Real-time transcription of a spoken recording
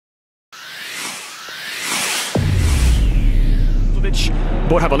Handanovic.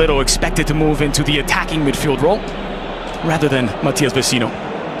 Borja expected to move into the attacking midfield role rather than Matias Vecino.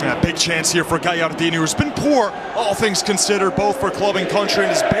 Yeah, big chance here for Gallardini, who's been poor, all things considered, both for club and country,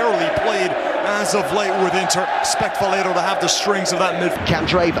 and has barely played as of late with Inter. Expect Valero to have the strings of that midfield.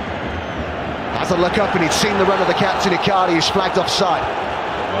 Candreva has a look up and he'd seen the run of the captain Icardi, who's flagged offside.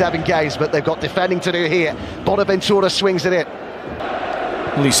 Having games, but they've got defending to do here. Bonaventura swings it in.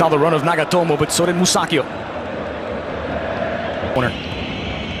 Well, he saw the run of Nagatomo, but so did Musacchio. Corner.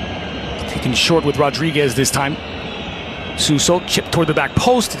 Taken short with Rodriguez this time. Suso chipped toward the back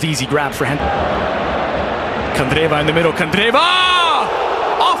post. It's easy grab for him. Candreva in the middle. Candreva!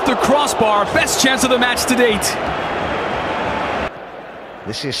 Off the crossbar. Best chance of the match to date.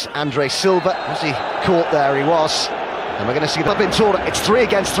 This is Andre Silva. Was he caught there? He was. And we're going to see Bonaventura. It's 3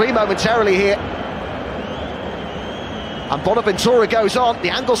 against 3 momentarily here. And Bonaventura goes on. The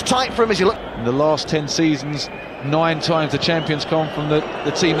angle's tight for him as he looks. In the last 10 seasons, 9 times the champions come from the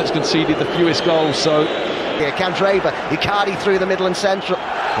team that's conceded the fewest goals. So here, Candreva, Icardi through the middle and central.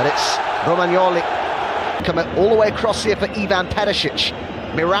 And it's Romagnoli. Coming all the way across here for Ivan Perisic.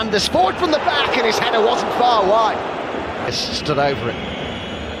 Miranda's forward from the back and his header wasn't far wide. It's stood over it.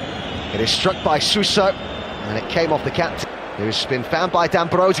 It is struck by Suso. And it came off the captain, who's been found by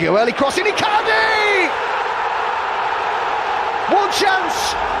D'Ambrosio. Early crossing, Icardi! One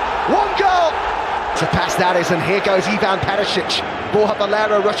chance, one goal to pass that is, and here goes Ivan Perisic. Borja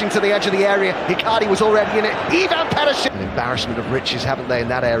Valero rushing to the edge of the area. Icardi was already in it. Ivan Perisic. An embarrassment of riches, haven't they, in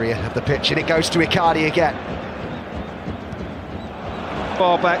that area of the pitch? And it goes to Icardi again.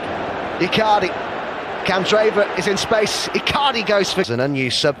 Far back. Icardi. Candreva is in space. Icardi goes for an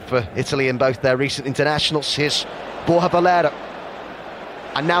unused sub for Italy in both their recent internationals. Here's Borja Valero.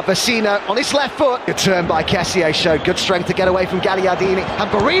 And now Vecino on his left foot. Good turn by Kessié showed good strength to get away from Gagliardini. And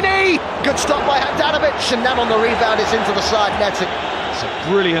Borini! Good stop by Handanovic. And now on the rebound is into the side netting. It's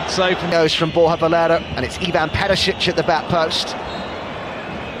a brilliant save. Goes from Borja Valero. And it's Ivan Perisic at the back post.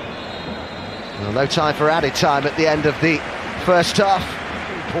 Well, no time for added time at the end of the first half.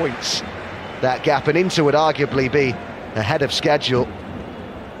 3 points. That gap, and Inter would arguably be ahead of schedule.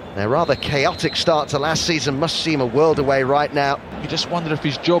 Their rather chaotic start to last season must seem a world away right now. You just wonder if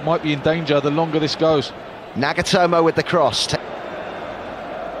his job might be in danger the longer this goes. Nagatomo with the cross.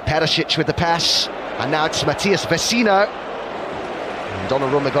 Perisic with the pass. And now it's Matias Vecino. And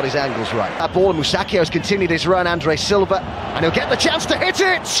Donnarumma got his angles right. That ball, Musacchio has continued his run, Andre Silva. And he'll get the chance to hit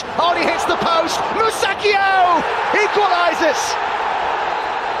it! Oh, he hits the post! Musacchio equalises!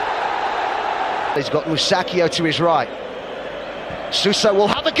 He's got Musacchio to his right. Suso will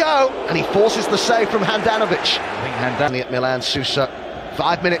have a go, and he forces the save from Handanovic. I think Handanovic at Milan, Suso.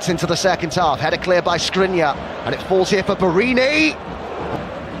 5 minutes into the second half, header clear by Skriniar, and it falls here for Borini.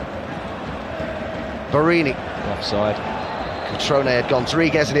 Borini. Offside. Cutrone had gone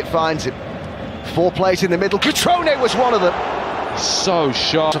Rodriguez, and it finds him. 4 players in the middle. Cutrone was one of them. So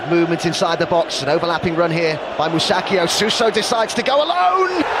sharp. Of movement inside the box, an overlapping run here by Musacchio. Suso decides to go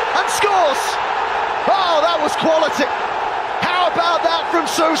alone and scores. Oh, that was quality. How about that from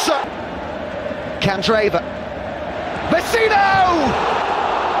Suso? Candreva. Vecino!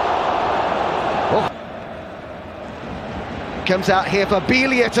 Oh. Comes out here for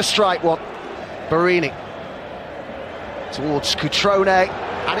Belia to strike one. Borini. Towards Cutrone.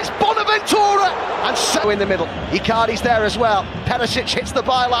 And it's Bonaventura! And so in the middle. Icardi's there as well. Perisic hits the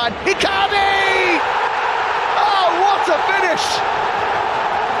byline. Icardi! Oh, what a finish!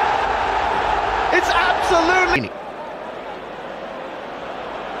 It's absolutely...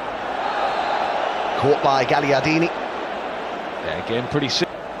 Caught by Gagliardini. Yeah, again, pretty sick.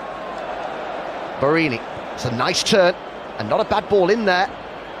 Borini. It's a nice turn. And not a bad ball in there.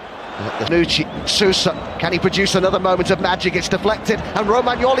 Nucci, Sousa, can he produce another moment of magic? It's deflected, and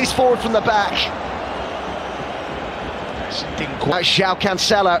Romagnoli's forward from the back. Didn't quite. João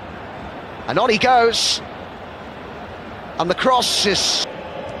Cancelo, and on he goes. And the cross is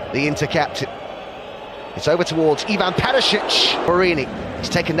the Inter captain. It's over towards Ivan Perisic. Borini, he's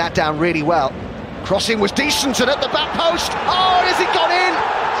taken that down really well. Crossing was decent, and at the back post. Oh, has it gone in?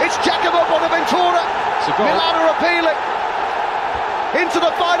 It's Giacomo Bonaventura. Milan are appealing. Into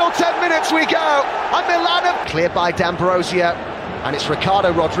the final 10 minutes we go, and Milan cleared by D'Ambrosio, and it's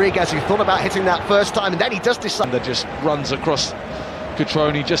Ricardo Rodriguez who thought about hitting that first time, and then he does decide. That just runs across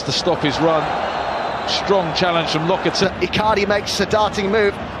Cutrone just to stop his run. Strong challenge from Locatelli. Icardi makes a darting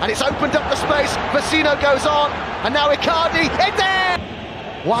move, and it's opened up the space. Vecino goes on, and now Icardi, hit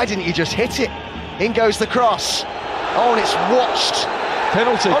it! Why didn't you just hit it? In goes the cross. Oh, and it's watched.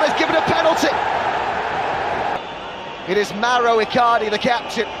 Penalty. Oh, they've given a penalty. It is Mauro Icardi, the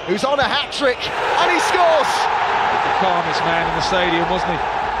captain, who's on a hat-trick, and he scores! The calmest man in the stadium, wasn't he?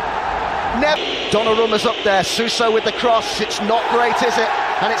 Donnarumma's up there, Suso with the cross, it's not great, is it?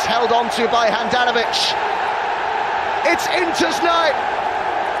 And it's held on to by Handanovic. It's Inter's night!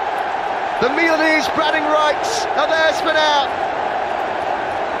 The Milanese bragging rights are theirs for now.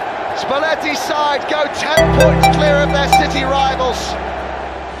 Spalletti's side go 10 points clear of their city rivals.